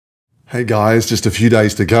Hey guys, just a few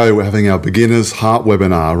days to go. We're having our beginners harp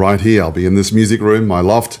webinar right here. I'll be in this music room, my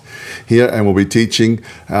loft here, and we'll be teaching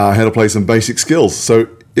how to play some basic skills. So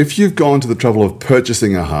if you've gone to the trouble of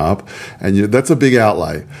purchasing a harp, and that's a big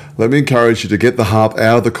outlay, let me encourage you to get the harp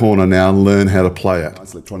out of the corner now and learn how to play it.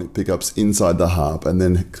 Nice electronic pickups inside the harp and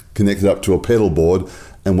then connect it up to a pedal board,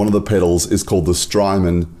 and one of the pedals is called the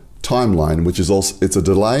Strymon timeline, which is also, it's a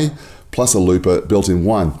delay plus a looper built in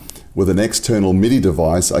one. With an external MIDI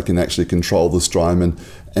device, I can actually control the Strymon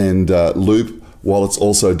and loop while it's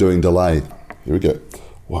also doing delay. Here we go.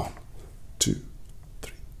 1, 2,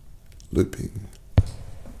 3, looping.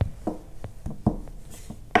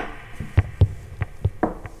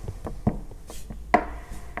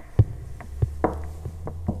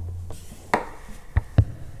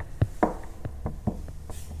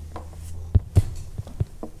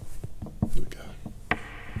 Here we go.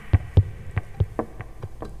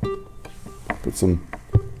 Put some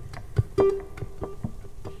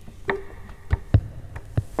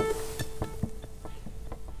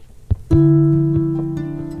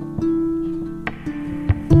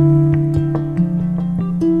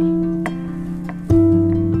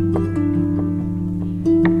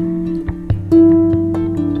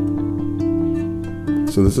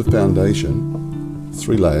so there's a foundation,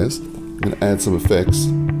 3 layers. I'm going to add some effects,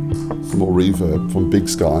 some more reverb from Big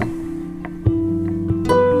Sky.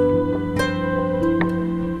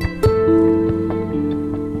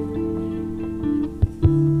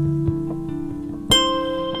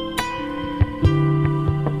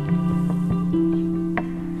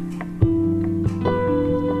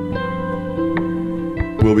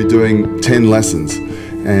 We'll be doing 10 lessons,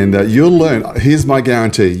 and you'll learn. Here's my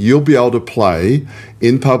guarantee: you'll be able to play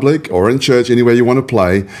in public or in church, anywhere you want to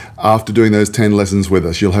play, after doing those 10 lessons with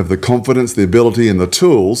us. You'll have the confidence, the ability, and the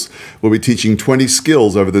tools. We'll be teaching 20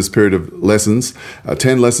 skills over this period of lessons,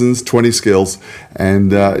 10 lessons, 20 skills,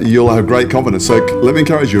 and you'll have great confidence. So let me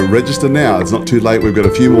encourage you, register now. It's not too late. We've got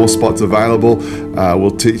a few more spots available.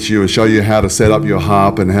 We'll teach you and show you how to set up your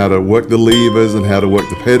harp and how to work the levers and how to work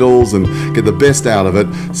the pedals and get the best out of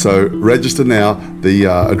it. So register now. The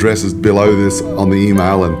address is below this on the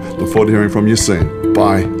email, and look forward to hearing from you soon.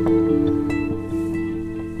 Bye.